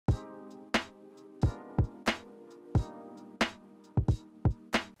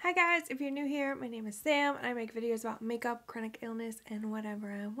Hi guys, if you're new here, my name is Sam and I make videos about makeup, chronic illness, and whatever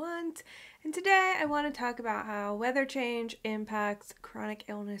I want. And today I want to talk about how weather change impacts chronic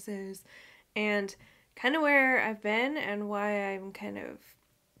illnesses and kind of where I've been and why I'm kind of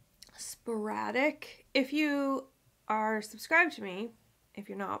sporadic. If you are subscribed to me, if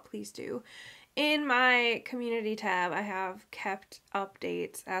you're not, please do. In my community tab, I have kept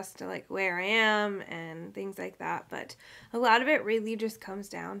updates as to like where I am and things like that, but a lot of it really just comes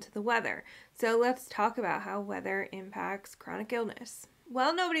down to the weather. So let's talk about how weather impacts chronic illness.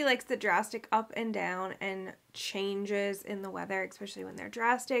 Well, nobody likes the drastic up and down and changes in the weather, especially when they're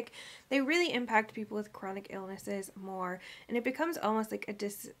drastic. They really impact people with chronic illnesses more, and it becomes almost like a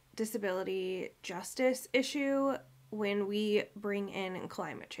disability justice issue when we bring in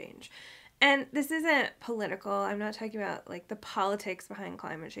climate change. And this isn't political. I'm not talking about like the politics behind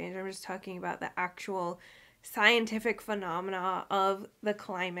climate change. I'm just talking about the actual scientific phenomena of the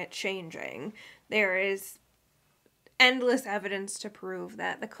climate changing. There is endless evidence to prove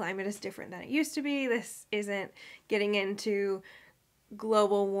that the climate is different than it used to be. This isn't getting into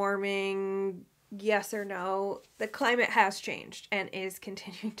global warming, yes or no. The climate has changed and is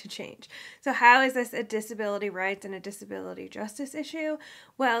continuing to change. So how is this a disability rights and a disability justice issue?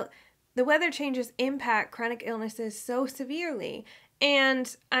 Well, the weather changes impact chronic illnesses so severely,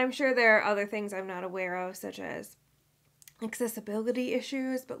 and I'm sure there are other things I'm not aware of, such as accessibility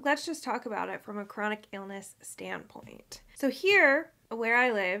issues, but let's just talk about it from a chronic illness standpoint. So here, where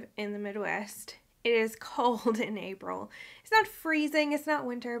I live in the Midwest, it is cold in April. It's not freezing, it's not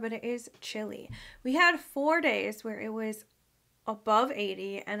winter, but it is chilly. We had 4 days where it was above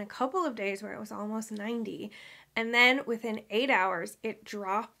 80 and a couple of days where it was almost 90, and then within 8 hours, it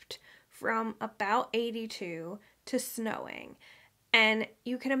dropped from about 82 to snowing. And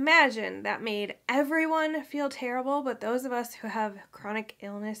you can imagine that made everyone feel terrible, but those of us who have chronic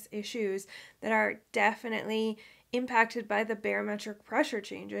illness issues that are definitely impacted by the barometric pressure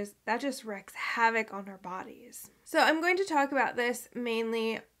changes, that just wreaks havoc on our bodies. So I'm going to talk about this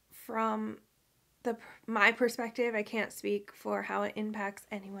mainly from my perspective. I can't speak for how it impacts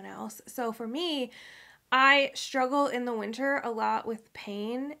anyone else. So for me, I struggle in the winter a lot with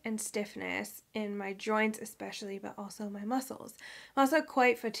pain and stiffness in my joints especially, but also my muscles. I'm also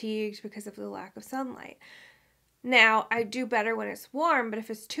quite fatigued because of the lack of sunlight. Now, I do better when it's warm, but if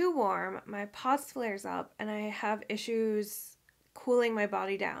it's too warm, my POTS flares up and I have issues cooling my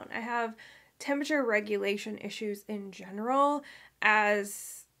body down. I have temperature regulation issues in general,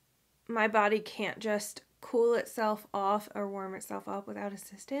 as my body can't just cool itself off or warm itself up without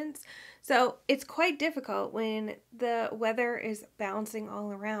assistance. So it's quite difficult when the weather is bouncing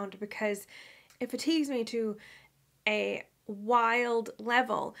all around because it fatigues me to a wild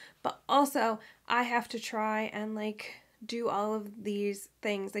level, but also I have to try and like do all of these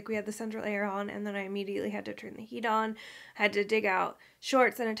things. Like we had the central air on and then I immediately had to turn the heat on. I had to dig out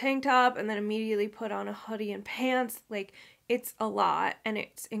shorts and a tank top and then immediately put on a hoodie and pants. Like it's a lot and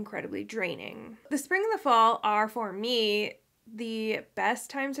it's incredibly draining. The spring and the fall are for me the best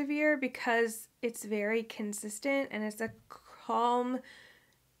times of year because it's very consistent and it's a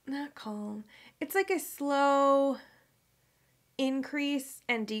it's like a slow increase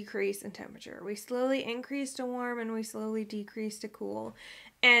and decrease in temperature. We slowly increase to warm and we slowly decrease to cool.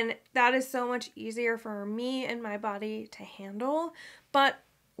 And that is so much easier for me and my body to handle. But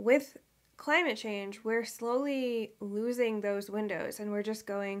with climate change, we're slowly losing those windows and we're just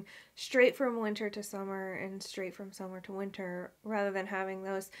going straight from winter to summer and straight from summer to winter rather than having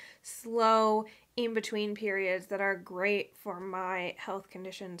those slow in-between periods that are great for my health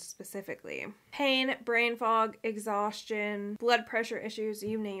conditions specifically. Pain, brain fog, exhaustion, blood pressure issues,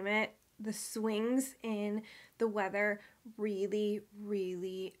 you name it. The swings in the weather really,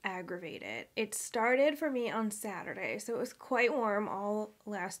 really aggravate it. It started for me on Saturday, so it was quite warm all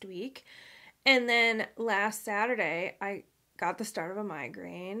last week. And then last Saturday, I got the start of a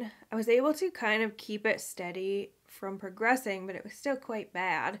migraine. I was able to kind of keep it steady from progressing, but it was still quite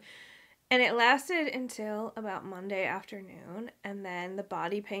bad. And it lasted until about Monday afternoon, and then the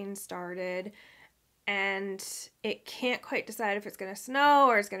body pain started, and it can't quite decide if it's going to snow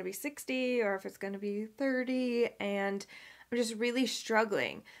or it's going to be 60 or if it's going to be 30, and I'm just really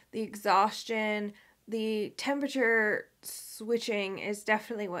struggling. The exhaustion, the temperature switching is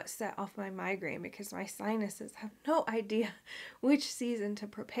definitely what set off my migraine because my sinuses have no idea which season to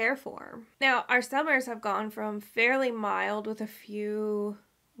prepare for. Now, our summers have gone from fairly mild with a few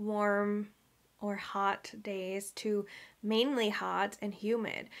warm or hot days to mainly hot and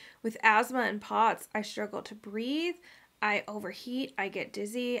humid. With asthma and POTS, I struggle to breathe. I overheat, I get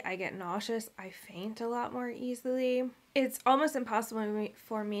dizzy, I get nauseous, I faint a lot more easily. It's almost impossible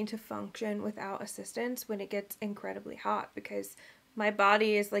for me to function without assistance when it gets incredibly hot, because my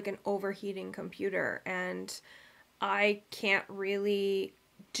body is like an overheating computer, and I can't really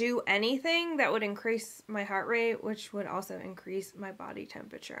do anything that would increase my heart rate, which would also increase my body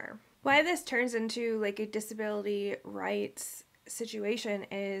temperature. Why this turns into like a disability rights situation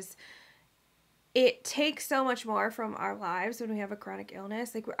is it takes so much more from our lives when we have a chronic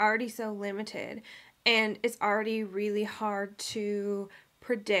illness. Like, we're already so limited, and it's already really hard to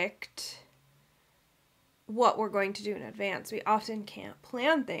predict what we're going to do in advance. We often can't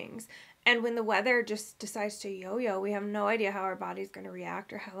plan things. And when the weather just decides to yo-yo, we have no idea how our body's going to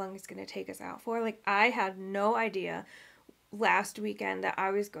react or how long it's going to take us out for. Like, I had no idea last weekend that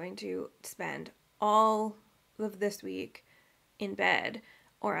I was going to spend all of this week in bed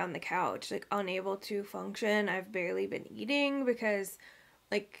or on the couch, like unable to function. I've barely been eating because,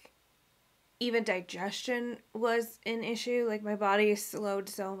 like, even digestion was an issue. Like, my body slowed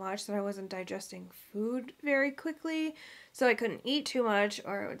so much that I wasn't digesting food very quickly, so I couldn't eat too much,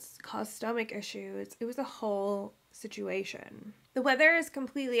 or it would cause stomach issues. It was a whole situation. The weather is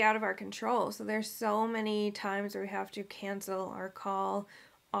completely out of our control, so there's so many times where we have to cancel or call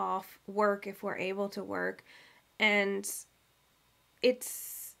off work if we're able to work, and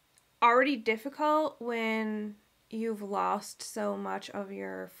it's already difficult when you've lost so much of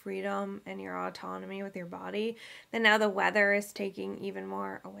your freedom and your autonomy with your body, then now the weather is taking even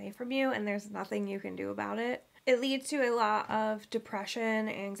more away from you, and there's nothing you can do about it. It leads to a lot of depression,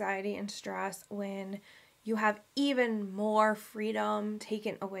 anxiety, and stress when you have even more freedom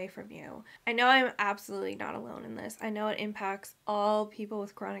taken away from you. I know I'm absolutely not alone in this. I know it impacts all people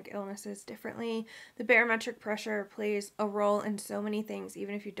with chronic illnesses differently. The barometric pressure plays a role in so many things,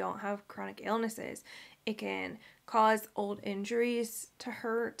 even if you don't have chronic illnesses. It can cause old injuries to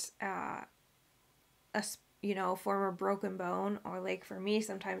hurt, former broken bone, or like for me,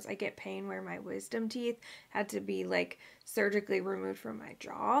 sometimes I get pain where my wisdom teeth had to be like surgically removed from my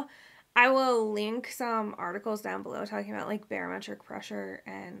jaw. I will link some articles down below talking about like barometric pressure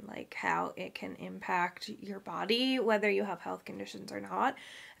and like how it can impact your body, whether you have health conditions or not.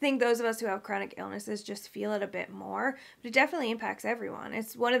 I think those of us who have chronic illnesses just feel it a bit more, but it definitely impacts everyone.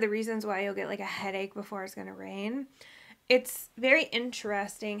 It's one of the reasons why you'll get like a headache before it's going to rain. It's very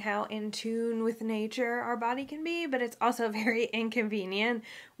interesting how in tune with nature our body can be, but it's also very inconvenient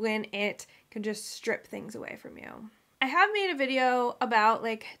when it can just strip things away from you. I have made a video about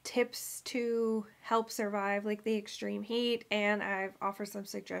like tips to help survive like the extreme heat, and I've offered some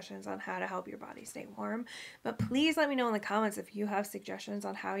suggestions on how to help your body stay warm. But please let me know in the comments if you have suggestions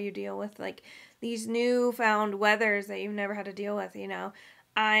on how you deal with like these newfound weathers that you've never had to deal with.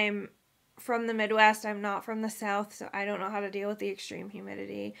 I'm from the Midwest, I'm not from the South, so I don't know how to deal with the extreme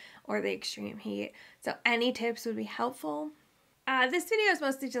humidity or the extreme heat. So any tips would be helpful. This video is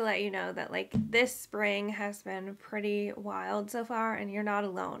mostly to let you know that like this spring has been pretty wild so far, and you're not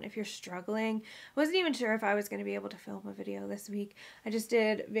alone if you're struggling. I wasn't even sure if I was going to be able to film a video this week. I just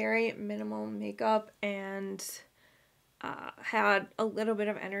did very minimal makeup and had a little bit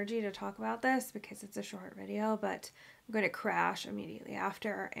of energy to talk about this because it's a short video, but I'm going to crash immediately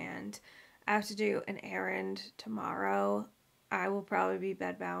after, and I have to do an errand tomorrow. I will probably be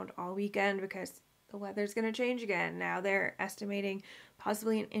bedbound all weekend because the weather's going to change again. Now they're estimating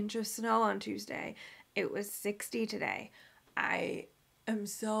possibly an inch of snow on Tuesday. It was 60 today. I am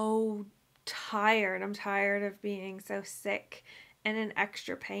so tired. I'm tired of being so sick and in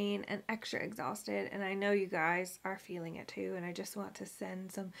extra pain and extra exhausted. And I know you guys are feeling it too. And I just want to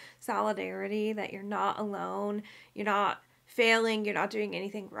send some solidarity that you're not alone. You're not failing. You're not doing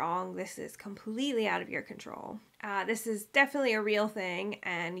anything wrong. This is completely out of your control. This is definitely a real thing,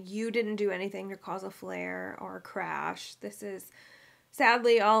 and you didn't do anything to cause a flare or a crash. This is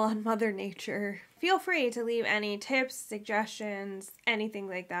sadly all on Mother Nature. Feel free to leave any tips, suggestions, anything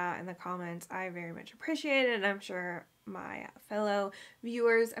like that in the comments. I very much appreciate it, and I'm sure my fellow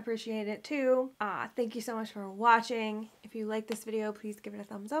viewers appreciate it too. Thank you so much for watching. If you like this video, please give it a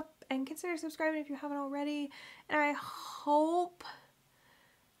thumbs up and consider subscribing if you haven't already. And I hope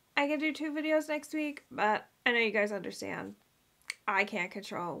I can do 2 videos next week, but I know you guys understand. I can't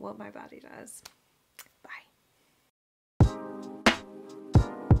control what my body does.